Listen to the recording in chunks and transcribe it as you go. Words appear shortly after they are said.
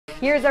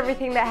Here's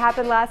everything that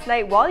happened last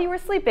night while you were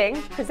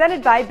sleeping,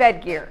 presented by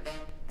Bedgear.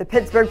 The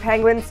Pittsburgh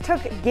Penguins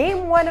took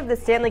Game 1 of the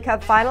Stanley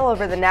Cup Final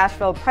over the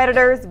Nashville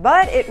Predators,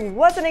 but it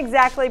wasn't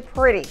exactly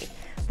pretty.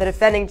 The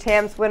defending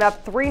champs went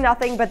up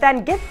 3-0, but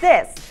then get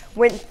this,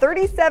 went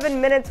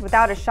 37 minutes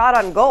without a shot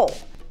on goal.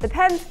 The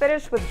Pens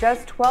finished with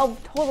just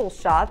 12 total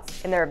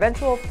shots in their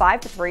eventual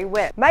 5-3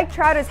 win. Mike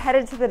Trout is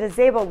headed to the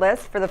disabled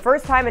list for the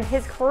first time in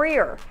his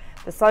career.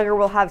 The Slugger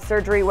will have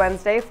surgery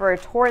Wednesday for a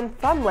torn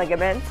thumb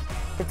ligament.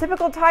 The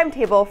typical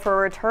timetable for a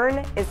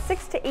return is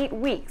 6 to 8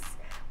 weeks,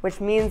 which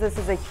means this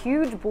is a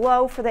huge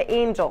blow for the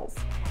Angels.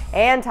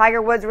 And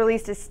Tiger Woods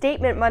released a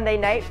statement Monday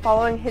night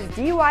following his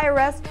DUI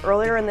arrest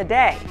earlier in the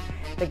day.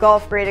 The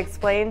golf great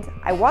explained,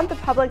 "I want the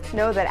public to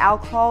know that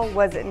alcohol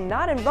was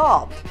not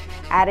involved,"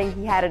 adding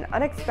he had an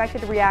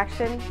unexpected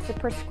reaction to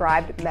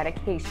prescribed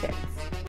medications.